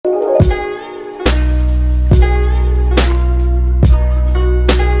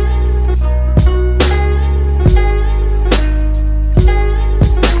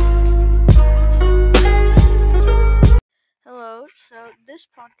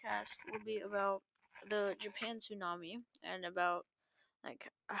podcast will be about the Japan tsunami and about like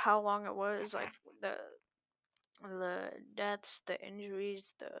how long it was, like the the deaths, the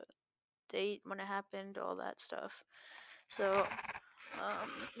injuries, the date when it happened, all that stuff. So,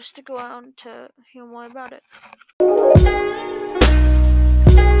 stick around to hear more about it.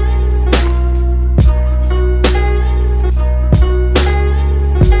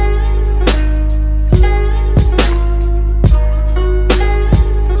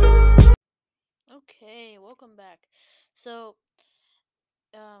 Okay, welcome back. So,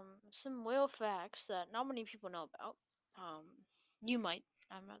 some whale facts that not many people know about. Um, you might,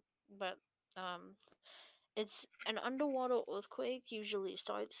 I'm not, but um, it's an underwater earthquake usually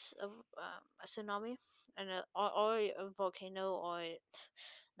starts a tsunami, and or a volcano or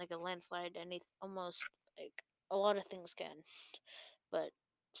like a landslide. Almost like a lot of things can, but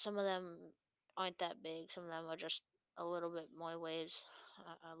some of them aren't that big. Some of them are just a little bit more waves,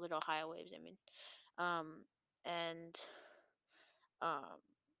 a little higher waves. I mean, um, and um,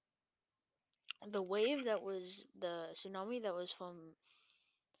 the tsunami that was from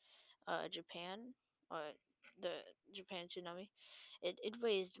Japan, or the Japan tsunami, it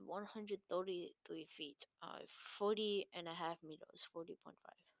raised 133 feet, 40 and a half meters, 40.5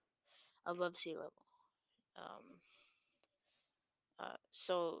 above sea level. Um,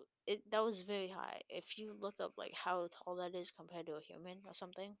 so that was very high. If you look up like how tall that is compared to a human or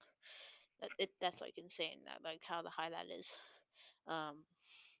something, that's like insane. That like how the high that is. Um,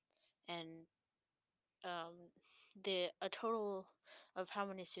 and um, the a total of how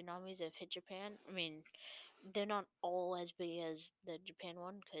many tsunamis have hit Japan. I mean, they're not all as big as the Japan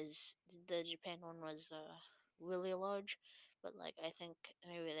one because the Japan one was really large, but like I think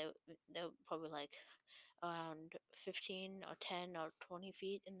maybe they were probably like around 15 or 10 or 20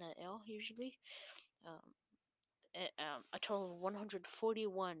 feet in the air usually. Um, a total of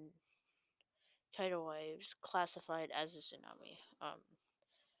 141 tidal waves classified as a tsunami. Uh,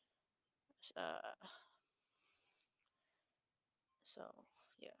 so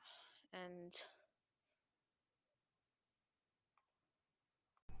yeah, and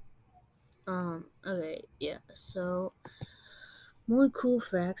Okay, yeah. So, more cool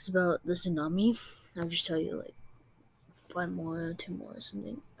facts about the tsunami. I'll just tell you like five more, two more, or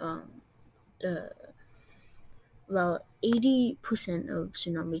something. Uh, about 80% of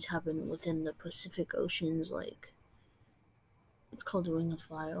tsunamis happen within the Pacific Oceans. Like, it's called the Ring of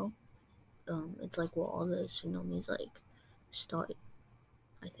Fire. It's like where all the tsunamis like start.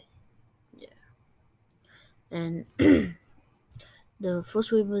 I think, yeah. And the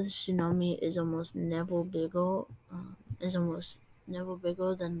first wave of the tsunami is almost never bigger. Is almost never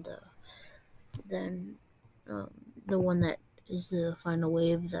bigger than um, the one that is the final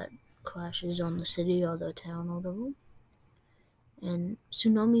wave that crashes on the city or the town or whatever. And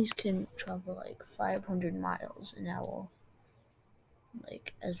tsunamis can travel like 500 miles an hour,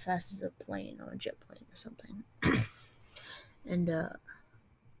 like as fast as a plane or a jet plane or something. And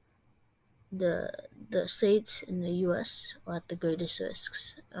the states in the U.S. are at the greatest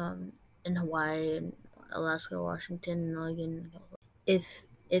risks. In Hawaii and Alaska, Washington, and Oregon.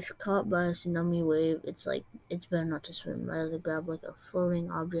 If caught by a tsunami wave, it's better not to swim. Rather grab like a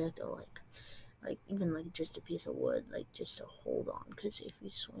floating object or like even like just a piece of wood, like just to hold on. Because if you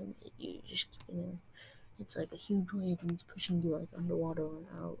swim, you just it's like a huge wave and it's pushing you like underwater and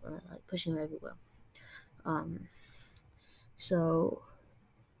out, like pushing you everywhere. Um, so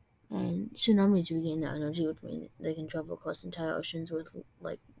and tsunamis regain their energy, which means they can travel across entire oceans with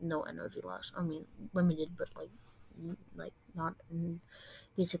like no energy loss. I mean, limited, but like not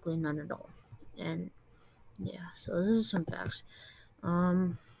basically none at all. And yeah, so this is some facts.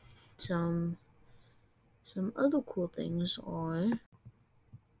 Um, some some other cool things are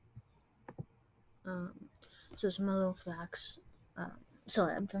um, so some other facts.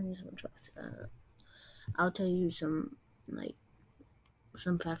 Sorry, I'm telling you some facts. I'll tell you like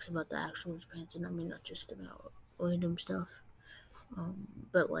some facts about the actual Japan tsunami, not just about random stuff.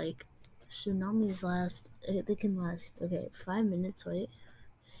 But like tsunamis they can last 5 minutes, right?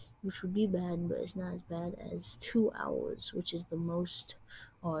 Which would be bad, but it's not as bad as 2 hours, which is the most,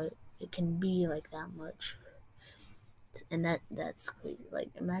 or it can be like that much, and that's crazy. Like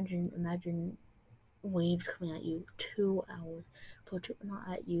imagine waves coming at you 2 hours not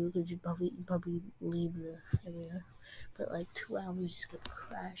at you because you probably leave the area, but like 2 hours just get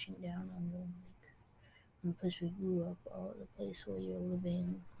crashing down on you, like on the place where you grew up or the place where you're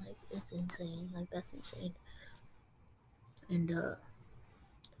living. Like it's insane. Like that's insane. And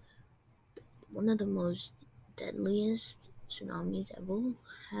one of the most deadliest tsunamis ever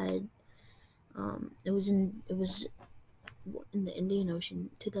had it was in the Indian Ocean,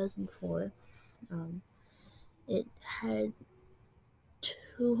 2004. It had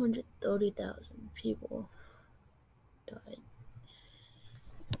 230,000 people died,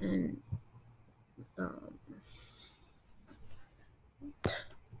 and um,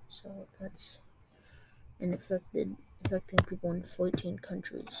 so that's and affecting people in 14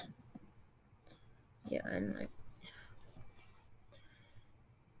 countries. Yeah, and like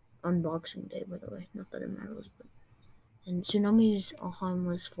Unboxing Day, by the way. Not that it matters, but and tsunamis are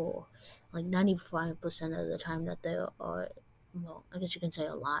harmless for like 95% of the time that they are. Well, I guess you can say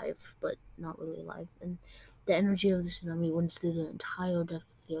alive, but not really alive. And the energy of the tsunami runs through the entire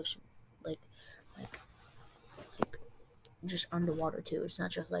depth of the ocean, like, like, like just underwater too. It's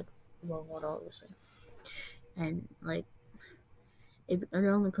not just like above water, obviously. And like it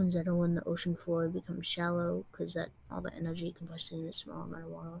only comes out when the ocean floor becomes shallow, because that all the energy compressed in a small amount of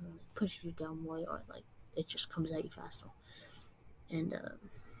water like, pushes you down more, or like it just comes at you faster. And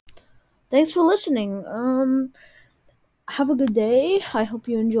thanks for listening. Have a good day. I hope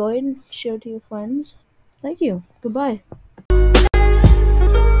you enjoyed. Share it to your friends. Thank you. Goodbye.